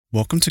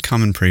Welcome to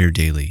Common Prayer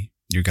Daily,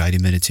 your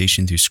guided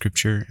meditation through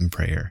Scripture and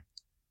prayer.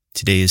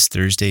 Today is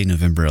Thursday,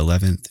 November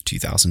 11th,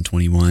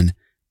 2021,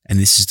 and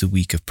this is the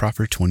week of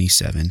Proper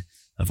 27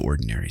 of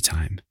Ordinary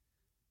Time.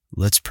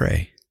 Let's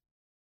pray.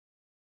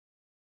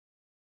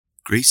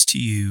 Grace to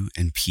you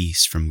and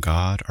peace from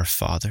God our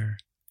Father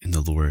and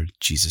the Lord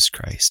Jesus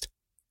Christ.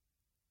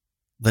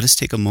 Let us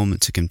take a moment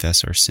to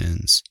confess our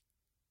sins.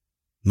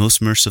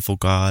 Most merciful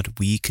God,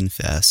 we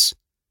confess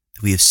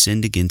that we have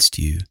sinned against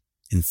you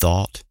in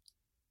thought,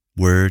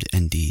 word,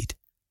 and deed,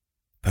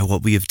 by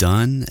what we have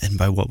done and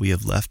by what we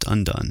have left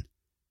undone.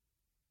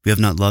 We have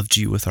not loved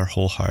you with our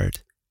whole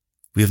heart.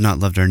 We have not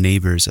loved our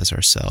neighbors as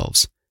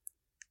ourselves.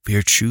 We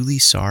are truly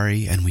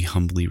sorry and we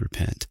humbly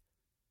repent.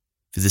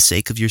 For the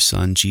sake of your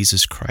Son,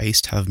 Jesus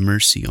Christ, have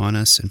mercy on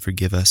us and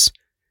forgive us,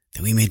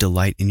 that we may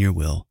delight in your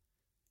will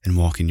and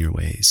walk in your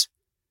ways.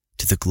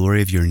 To the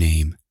glory of your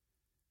name.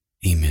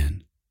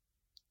 Amen.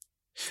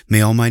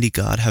 May Almighty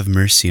God have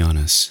mercy on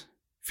us,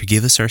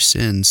 forgive us our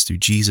sins through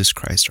Jesus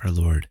Christ our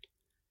Lord,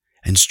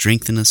 and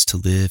strengthen us to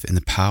live in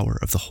the power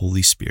of the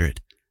Holy Spirit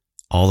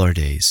all our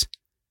days.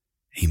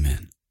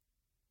 Amen.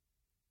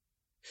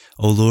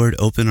 O Lord,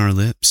 open our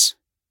lips,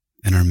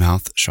 and our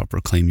mouth shall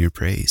proclaim your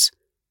praise.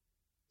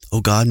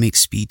 O God, make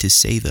speed to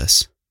save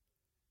us.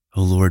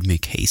 O Lord,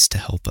 make haste to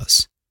help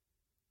us.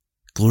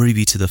 Glory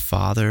be to the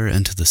Father,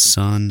 and to the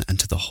Son, and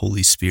to the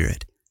Holy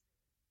Spirit,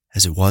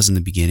 as it was in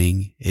the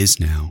beginning, is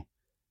now,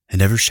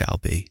 and ever shall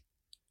be,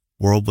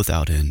 world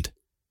without end.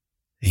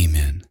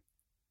 Amen.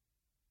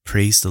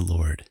 Praise the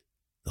Lord.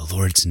 The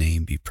Lord's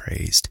name be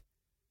praised.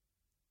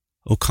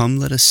 O come,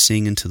 let us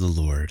sing unto the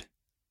Lord.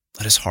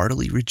 Let us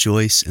heartily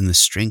rejoice in the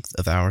strength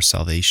of our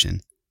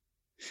salvation.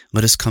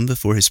 Let us come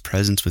before his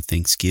presence with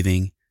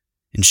thanksgiving,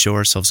 and show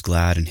ourselves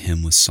glad in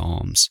him with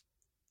psalms.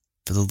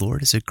 For the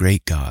Lord is a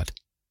great God,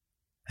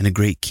 and a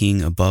great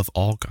King above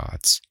all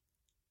gods.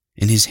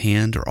 In his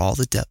hand are all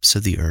the depths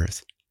of the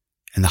earth,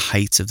 and the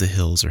heights of the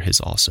hills are his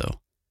also.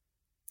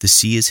 The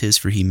sea is his,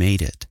 for he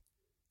made it,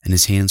 and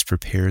his hands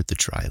prepared the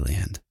dry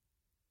land.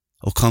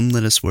 O come,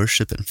 let us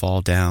worship and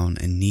fall down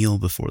and kneel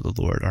before the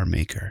Lord our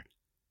Maker,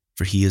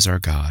 for he is our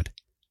God,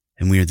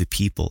 and we are the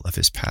people of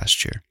his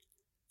pasture,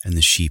 and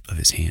the sheep of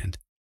his hand.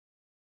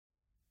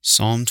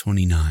 Psalm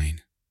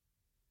 29.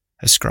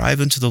 Ascribe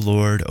unto the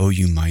Lord, O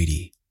you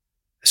mighty.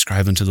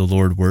 Ascribe unto the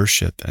Lord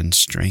worship and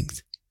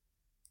strength.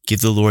 Give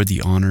the Lord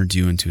the honor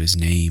due unto his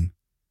name.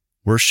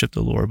 Worship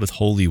the Lord with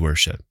holy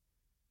worship.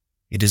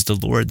 It is the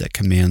Lord that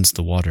commands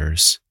the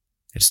waters.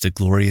 It is the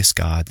glorious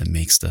God that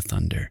makes the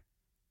thunder.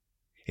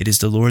 It is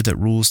the Lord that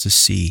rules the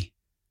sea.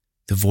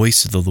 The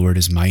voice of the Lord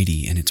is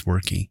mighty in its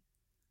working.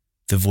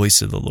 The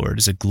voice of the Lord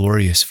is a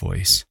glorious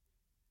voice.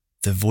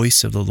 The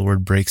voice of the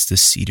Lord breaks the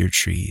cedar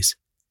trees.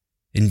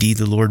 Indeed,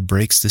 the Lord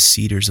breaks the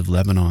cedars of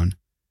Lebanon.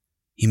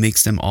 He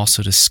makes them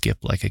also to skip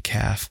like a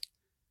calf.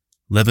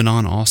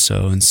 Lebanon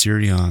also and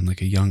Sirion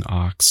like a young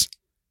ox.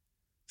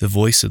 The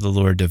voice of the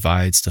Lord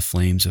divides the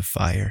flames of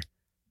fire.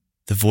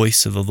 The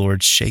voice of the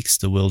Lord shakes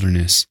the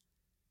wilderness.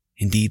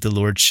 Indeed, the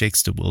Lord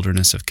shakes the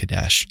wilderness of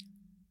Kadesh.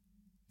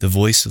 The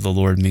voice of the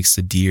Lord makes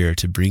the deer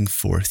to bring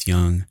forth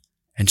young,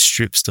 and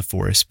strips the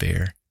forest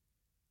bare.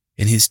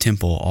 In his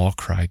temple all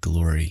cry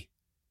glory.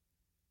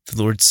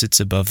 The Lord sits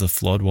above the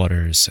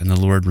floodwaters, and the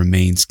Lord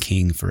remains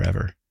king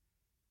forever.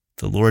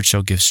 The Lord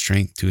shall give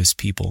strength to his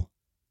people.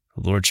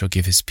 The Lord shall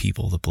give his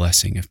people the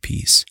blessing of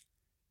peace.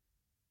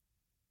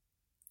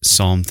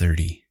 Psalm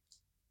 30.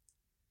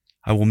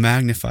 I will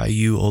magnify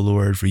you, O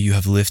Lord, for you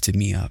have lifted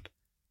me up,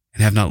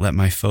 and have not let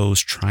my foes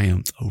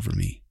triumph over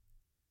me.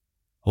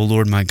 O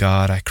Lord my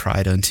God, I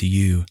cried unto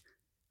you,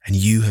 and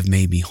you have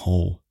made me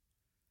whole.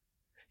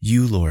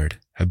 You, Lord,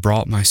 have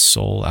brought my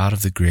soul out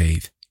of the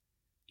grave.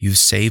 You have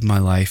saved my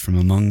life from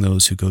among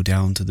those who go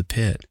down to the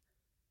pit.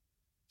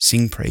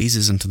 Sing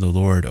praises unto the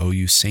Lord, O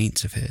you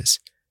saints of his,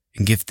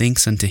 and give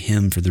thanks unto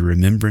him for the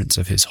remembrance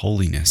of his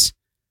holiness.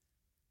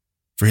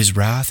 For his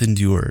wrath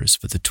endures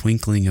but the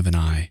twinkling of an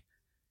eye,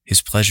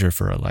 his pleasure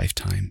for a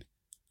lifetime.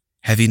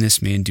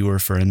 Heaviness may endure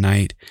for a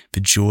night,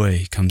 but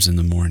joy comes in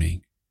the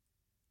morning.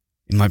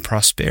 In my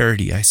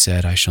prosperity I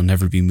said, I shall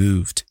never be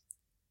moved.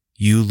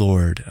 You,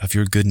 Lord, of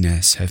your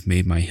goodness have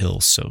made my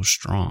hill so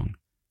strong.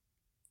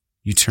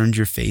 You turned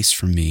your face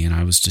from me, and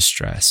I was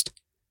distressed.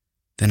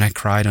 Then I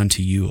cried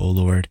unto you, O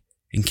Lord,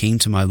 and came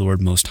to my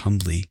Lord most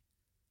humbly.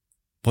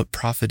 What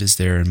profit is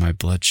there in my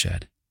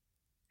bloodshed,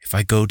 if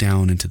I go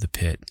down into the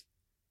pit?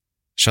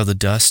 Shall the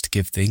dust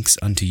give thanks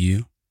unto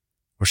you,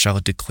 or shall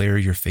it declare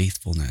your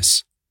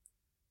faithfulness?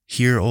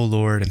 Hear, O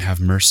Lord, and have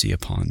mercy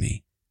upon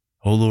me.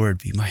 O Lord,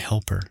 be my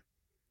helper.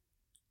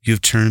 You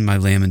have turned my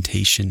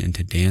lamentation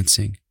into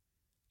dancing.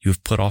 You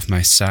have put off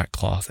my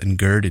sackcloth and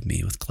girded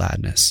me with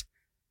gladness.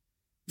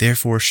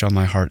 Therefore shall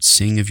my heart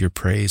sing of your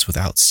praise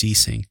without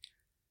ceasing.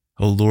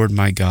 O Lord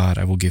my God,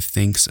 I will give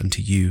thanks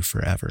unto you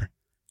forever.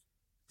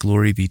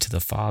 Glory be to the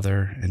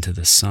Father, and to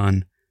the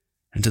Son,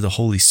 and to the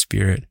Holy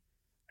Spirit,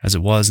 as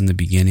it was in the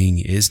beginning,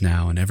 is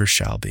now, and ever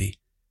shall be,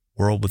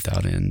 world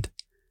without end.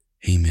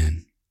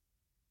 Amen.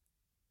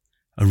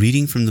 A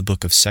reading from the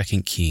book of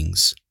 2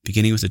 Kings,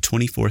 beginning with the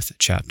 24th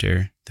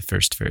chapter, the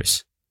first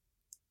verse.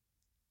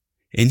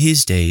 In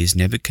his days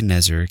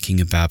Nebuchadnezzar,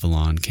 king of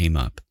Babylon, came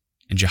up,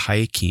 and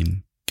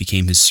Jehoiakim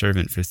became his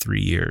servant for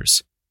 3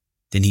 years.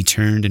 Then he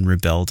turned and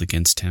rebelled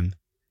against him,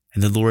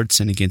 and the Lord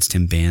sent against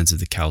him bands of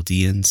the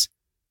Chaldeans,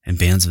 and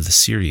bands of the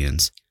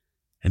Syrians,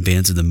 and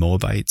bands of the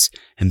Moabites,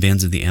 and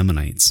bands of the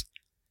Ammonites,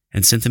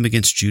 and sent them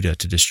against Judah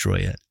to destroy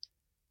it,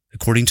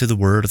 according to the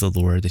word of the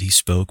Lord that he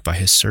spoke by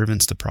his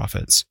servants the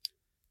prophets.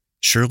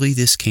 Surely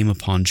this came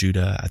upon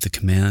Judah at the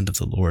command of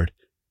the Lord,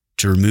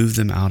 to remove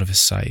them out of his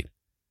sight,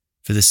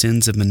 for the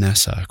sins of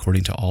Manasseh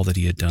according to all that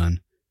he had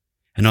done,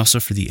 and also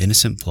for the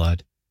innocent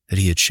blood that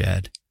he had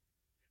shed.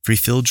 For he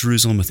filled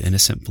Jerusalem with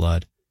innocent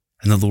blood,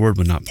 and the Lord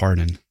would not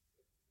pardon.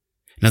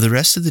 Now the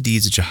rest of the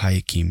deeds of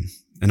Jehoiakim,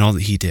 and all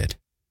that he did,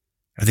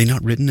 are they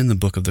not written in the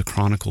book of the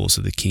Chronicles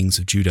of the kings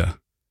of Judah?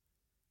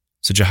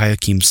 So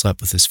Jehoiakim slept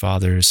with his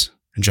fathers,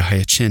 and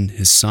Jehoiachin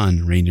his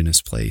son reigned in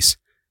his place.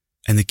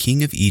 And the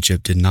king of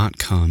Egypt did not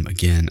come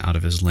again out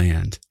of his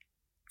land,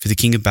 for the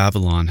king of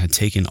Babylon had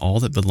taken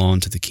all that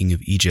belonged to the king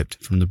of Egypt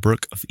from the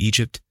brook of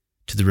Egypt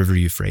to the river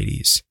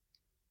Euphrates.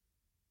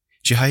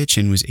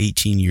 Jehoiachin was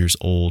 18 years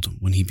old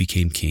when he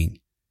became king,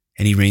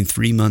 and he reigned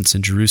 3 months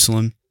in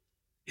Jerusalem.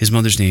 His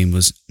mother's name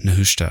was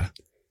Nehushta,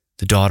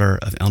 the daughter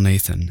of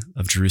Elnathan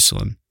of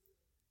Jerusalem.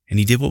 And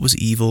he did what was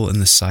evil in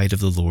the sight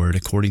of the Lord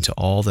according to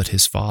all that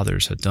his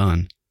fathers had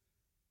done.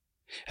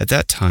 At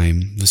that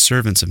time, the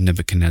servants of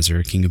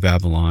Nebuchadnezzar, king of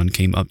Babylon,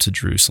 came up to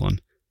Jerusalem,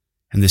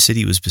 and the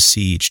city was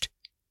besieged.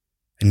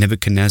 And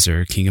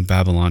Nebuchadnezzar, king of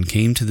Babylon,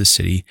 came to the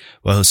city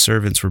while his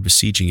servants were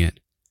besieging it.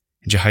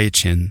 And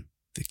Jehoiachin,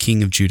 the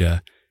king of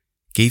Judah,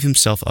 gave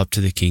himself up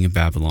to the king of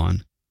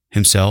Babylon,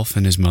 himself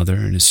and his mother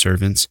and his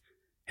servants,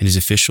 and his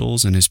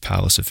officials and his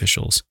palace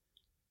officials.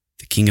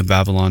 The king of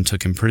Babylon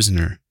took him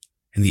prisoner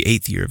in the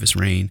 8th year of his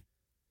reign,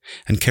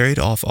 and carried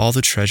off all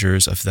the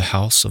treasures of the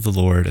house of the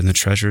Lord and the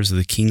treasures of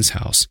the king's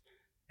house,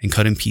 and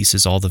cut in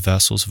pieces all the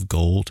vessels of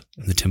gold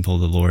in the temple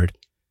of the Lord,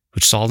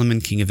 which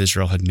Solomon king of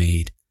Israel had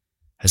made,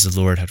 as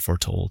the Lord had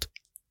foretold.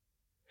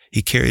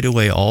 He carried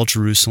away all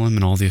Jerusalem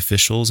and all the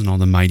officials and all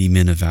the mighty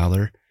men of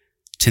valor,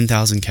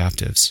 10,000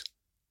 captives,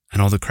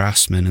 and all the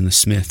craftsmen and the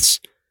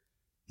smiths.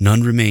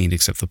 None remained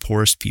except the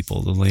poorest people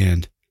of the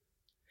land.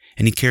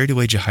 And he carried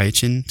away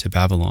Jehoiachin to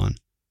Babylon.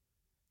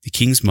 The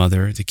king's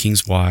mother, the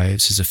king's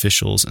wives, his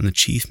officials, and the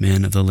chief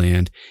men of the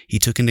land he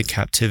took into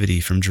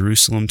captivity from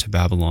Jerusalem to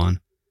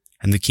Babylon.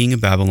 And the king of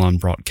Babylon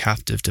brought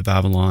captive to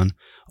Babylon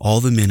all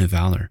the men of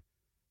valor,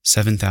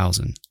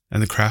 7,000,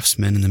 and the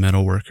craftsmen and the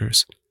metal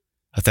workers,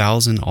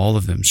 1,000, all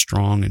of them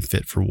strong and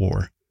fit for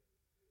war.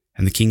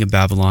 And the king of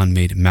Babylon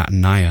made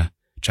Mattaniah,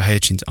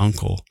 Jehoiachin's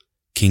uncle,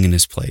 king in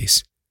his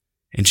place,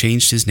 and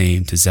changed his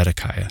name to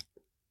Zedekiah.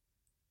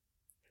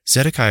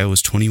 Zedekiah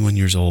was 21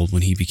 years old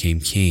when he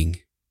became king,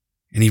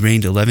 and he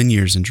reigned 11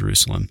 years in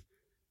Jerusalem.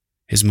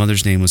 His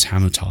mother's name was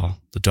Hamutal,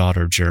 the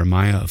daughter of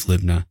Jeremiah of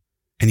Libnah,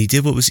 and he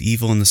did what was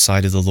evil in the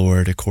sight of the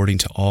Lord according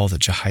to all that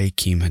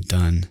Jehoiakim had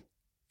done.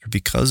 For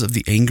because of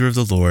the anger of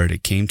the Lord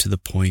it came to the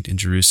point in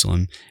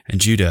Jerusalem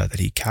and Judah that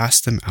he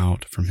cast them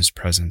out from his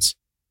presence,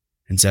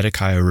 and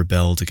Zedekiah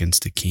rebelled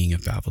against the king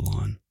of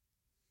Babylon.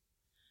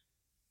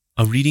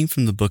 A reading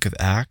from the book of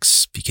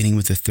Acts, beginning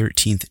with the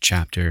 13th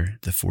chapter,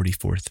 the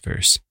 44th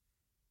verse.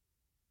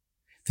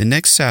 The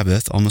next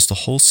Sabbath, almost the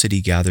whole city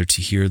gathered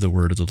to hear the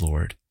word of the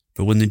Lord.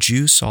 But when the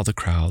Jews saw the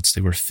crowds, they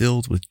were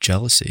filled with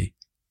jealousy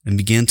and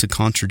began to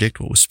contradict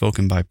what was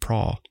spoken by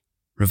Paul,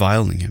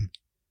 reviling him.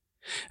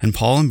 And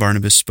Paul and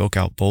Barnabas spoke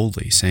out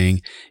boldly,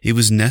 saying, "It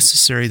was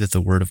necessary that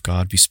the word of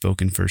God be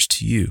spoken first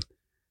to you,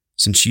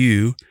 since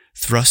you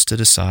thrust it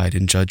aside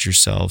and judge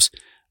yourselves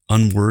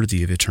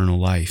unworthy of eternal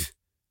life.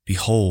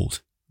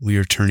 Behold, we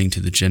are turning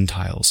to the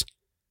Gentiles.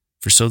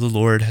 For so the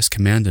Lord has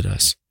commanded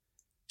us,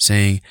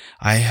 saying,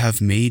 I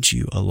have made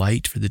you a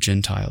light for the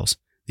Gentiles,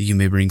 that you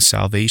may bring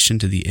salvation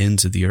to the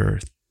ends of the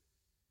earth."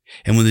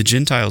 And when the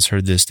Gentiles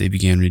heard this, they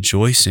began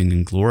rejoicing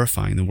and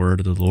glorifying the word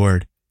of the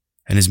Lord,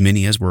 and as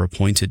many as were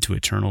appointed to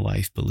eternal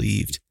life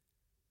believed.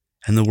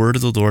 And the word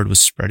of the Lord was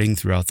spreading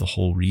throughout the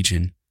whole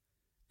region.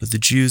 But the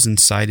Jews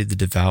incited the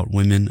devout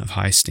women of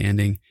high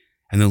standing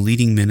and the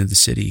leading men of the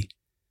city,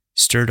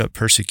 stirred up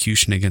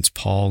persecution against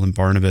Paul and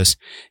Barnabas,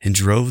 and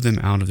drove them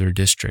out of their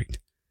district.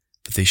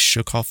 But they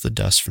shook off the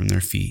dust from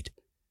their feet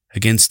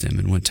against them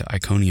and went to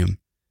Iconium.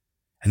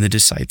 And the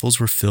disciples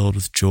were filled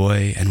with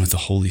joy and with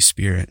the Holy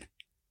Spirit.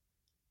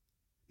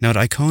 Now at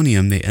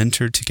Iconium they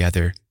entered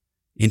together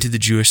into the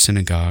Jewish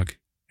synagogue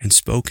and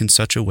spoke in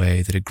such a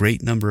way that a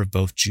great number of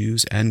both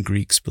Jews and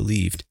Greeks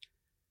believed.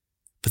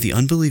 But the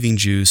unbelieving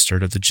Jews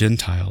stirred up the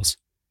Gentiles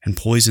and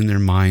poisoned their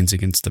minds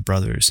against the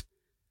brothers.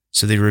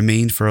 So they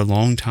remained for a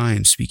long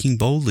time speaking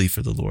boldly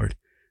for the Lord,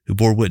 who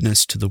bore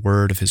witness to the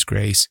word of his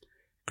grace,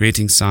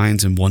 granting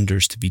signs and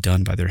wonders to be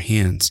done by their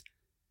hands.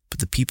 But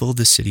the people of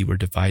the city were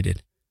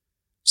divided.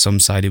 Some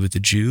sided with the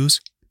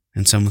Jews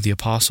and some with the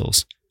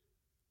apostles.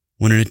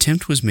 When an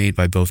attempt was made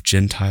by both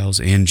Gentiles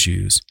and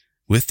Jews,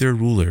 with their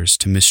rulers,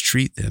 to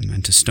mistreat them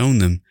and to stone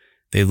them,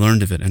 They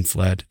learned of it and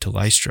fled to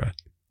Lystra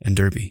and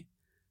Derbe,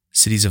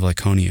 cities of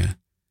Lycaonia,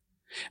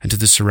 and to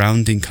the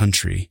surrounding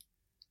country,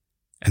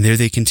 and there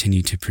they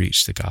continued to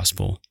preach the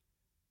gospel.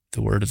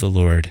 The word of the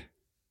Lord.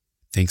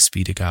 Thanks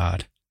be to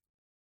God.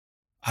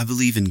 I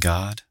believe in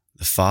God,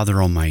 the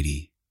Father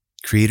Almighty,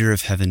 creator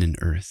of heaven and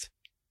earth.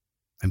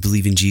 I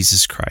believe in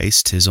Jesus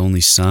Christ, his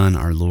only Son,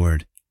 our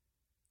Lord.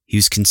 He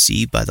was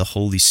conceived by the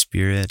Holy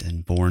Spirit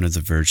and born of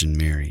the Virgin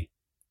Mary.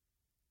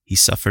 He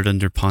suffered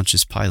under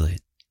Pontius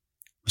Pilate,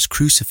 was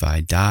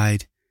crucified,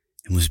 died,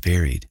 and was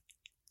buried.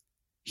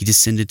 He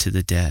descended to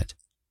the dead.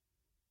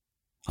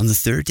 On the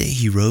third day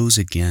he rose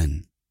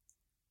again.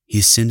 He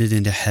ascended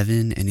into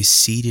heaven and is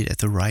seated at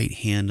the right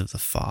hand of the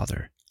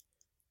Father.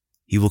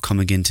 He will come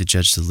again to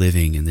judge the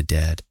living and the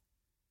dead.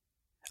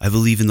 I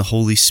believe in the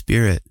Holy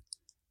Spirit,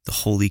 the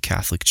Holy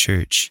Catholic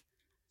Church,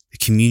 the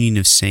communion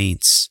of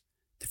saints,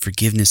 the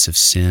forgiveness of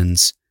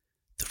sins,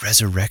 the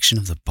resurrection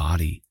of the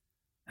body,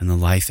 and the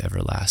life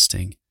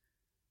everlasting.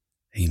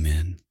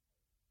 Amen.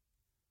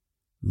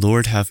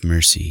 Lord, have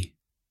mercy.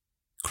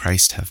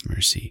 Christ, have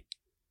mercy.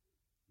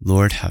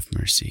 Lord, have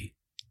mercy.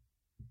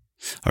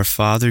 Our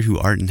Father, who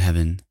art in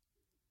heaven,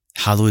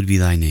 hallowed be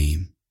thy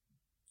name.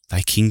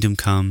 Thy kingdom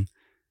come,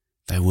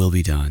 thy will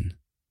be done,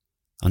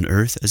 on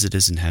earth as it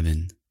is in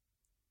heaven.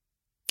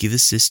 Give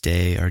us this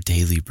day our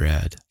daily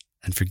bread,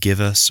 and forgive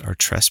us our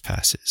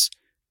trespasses,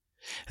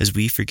 as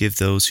we forgive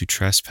those who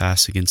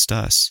trespass against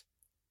us.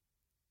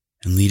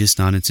 And lead us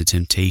not into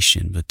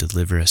temptation, but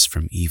deliver us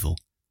from evil.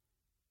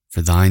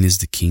 For thine is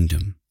the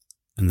kingdom,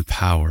 and the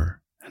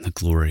power, and the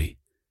glory,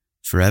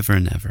 forever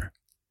and ever.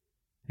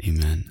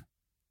 Amen.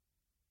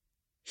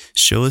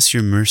 Show us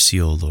your mercy,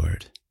 O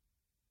Lord,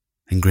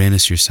 and grant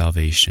us your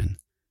salvation.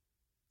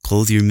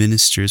 Clothe your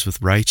ministers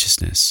with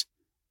righteousness.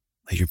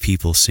 Let your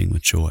people sing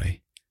with joy.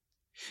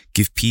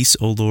 Give peace,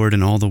 O Lord,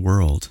 in all the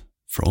world,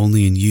 for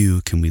only in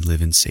you can we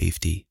live in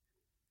safety.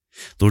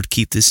 Lord,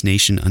 keep this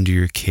nation under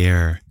your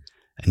care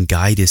and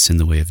guide us in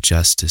the way of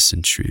justice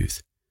and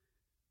truth.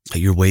 Let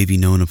your way be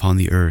known upon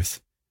the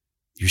earth,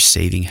 your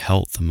saving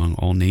health among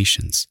all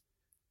nations.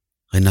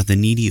 Let not the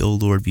needy, O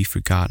Lord, be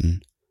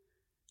forgotten,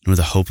 nor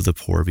the hope of the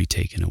poor be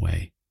taken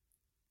away.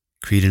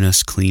 Create in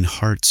us clean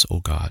hearts, O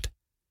God,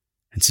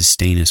 and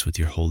sustain us with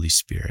your Holy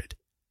Spirit.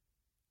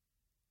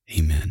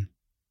 Amen.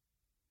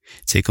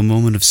 Take a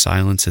moment of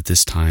silence at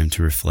this time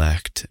to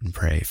reflect and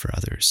pray for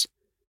others.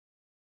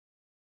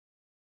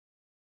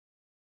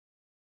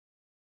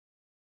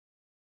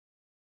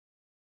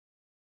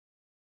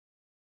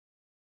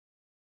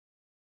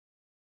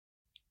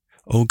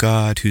 O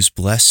God, whose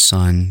blessed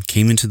Son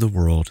came into the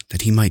world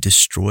that he might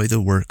destroy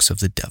the works of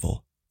the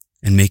devil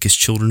and make us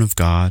children of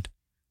God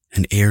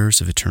and heirs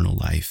of eternal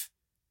life,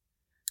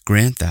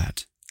 grant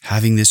that,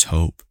 having this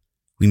hope,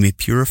 we may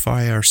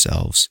purify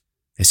ourselves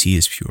as he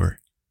is pure,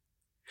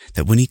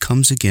 that when he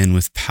comes again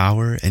with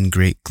power and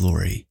great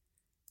glory,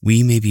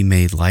 we may be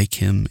made like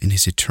him in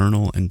his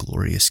eternal and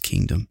glorious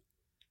kingdom,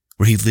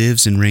 where he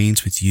lives and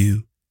reigns with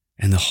you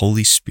and the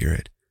Holy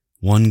Spirit,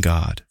 one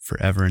God,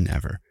 forever and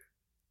ever.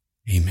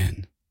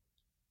 Amen.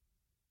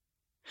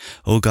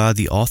 O God,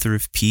 the author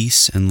of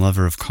peace and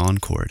lover of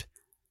concord,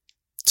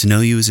 to know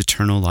you is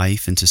eternal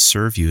life and to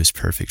serve you is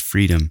perfect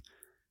freedom.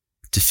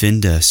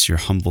 Defend us, your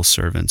humble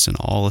servants, in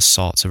all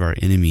assaults of our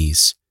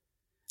enemies,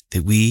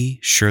 that we,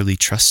 surely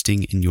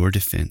trusting in your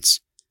defense,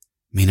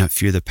 may not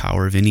fear the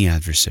power of any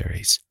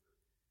adversaries,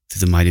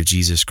 through the might of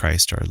Jesus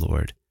Christ our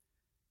Lord.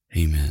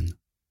 Amen.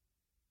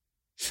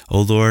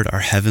 O Lord, our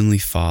heavenly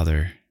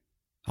Father,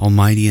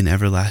 almighty and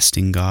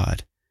everlasting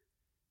God,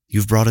 you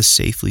have brought us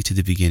safely to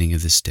the beginning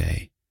of this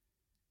day.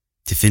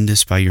 Defend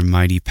us by your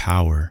mighty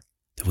power,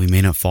 that we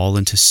may not fall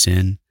into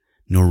sin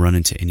nor run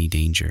into any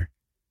danger,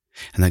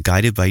 and that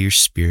guided by your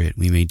Spirit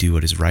we may do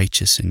what is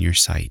righteous in your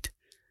sight,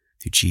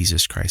 through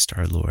Jesus Christ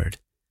our Lord.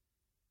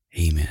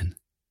 Amen.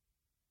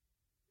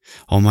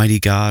 Almighty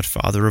God,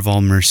 Father of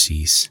all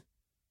mercies,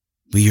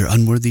 we your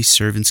unworthy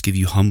servants give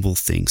you humble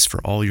thanks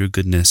for all your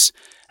goodness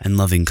and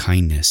loving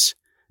kindness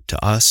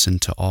to us and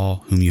to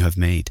all whom you have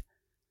made.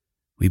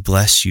 We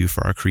bless you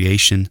for our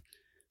creation,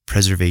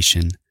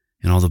 preservation,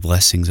 and all the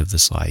blessings of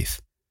this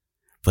life,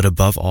 but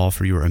above all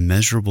for your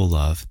immeasurable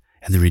love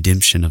and the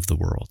redemption of the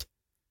world.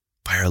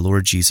 By our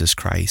Lord Jesus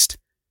Christ,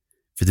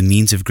 for the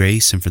means of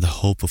grace and for the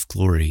hope of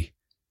glory.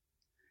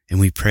 And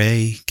we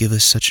pray, give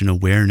us such an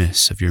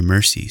awareness of your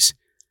mercies,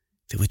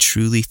 that with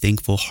truly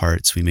thankful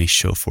hearts we may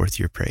show forth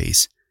your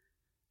praise,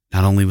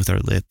 not only with our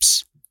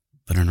lips,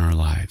 but in our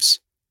lives,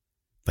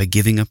 by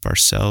giving up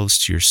ourselves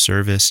to your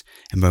service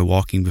and by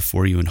walking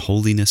before you in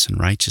holiness and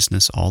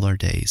righteousness all our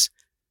days.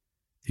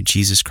 Through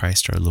Jesus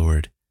Christ our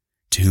Lord,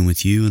 to whom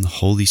with you and the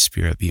Holy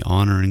Spirit be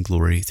honor and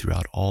glory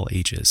throughout all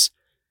ages.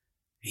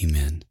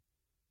 Amen.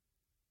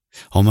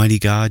 Almighty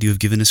God, you have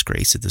given us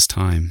grace at this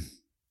time,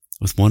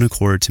 with one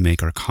accord to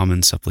make our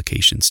common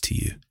supplications to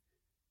you.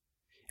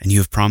 And you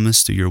have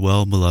promised through your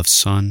well-beloved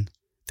Son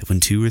that when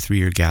 2 or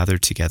 3 are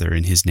gathered together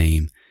in his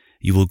name,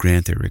 you will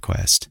grant their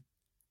request.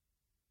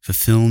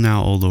 Fulfill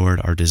now, O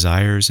Lord, our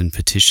desires and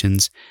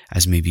petitions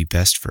as may be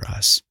best for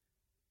us.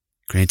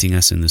 granting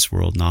us in this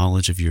world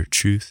knowledge of your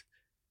truth,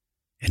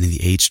 and in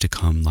the age to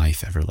come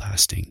life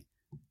everlasting.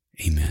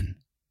 Amen.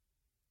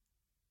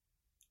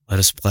 Let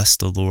us bless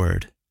the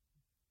Lord.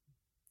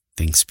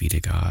 Thanks be to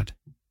God.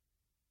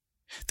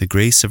 The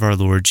grace of our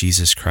Lord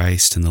Jesus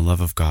Christ and the love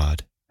of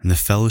God and the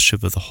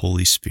fellowship of the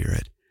Holy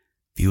Spirit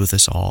be with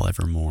us all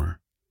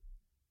evermore.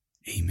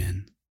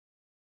 Amen.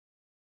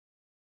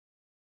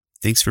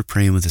 Thanks for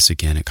praying with us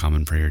again at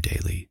Common Prayer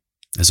Daily.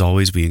 As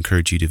always, we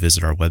encourage you to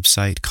visit our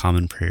website,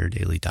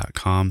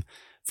 commonprayerdaily.com,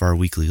 for our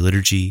weekly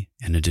liturgy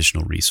and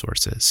additional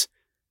resources.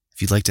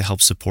 If you'd like to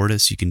help support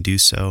us, you can do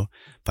so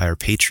by our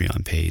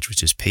Patreon page,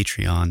 which is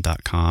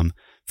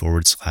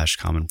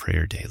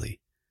patreon.com/commonprayerdaily.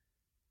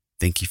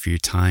 Thank you for your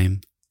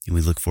time, and we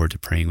look forward to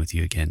praying with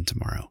you again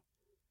tomorrow.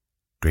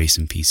 Grace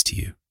and peace to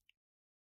you.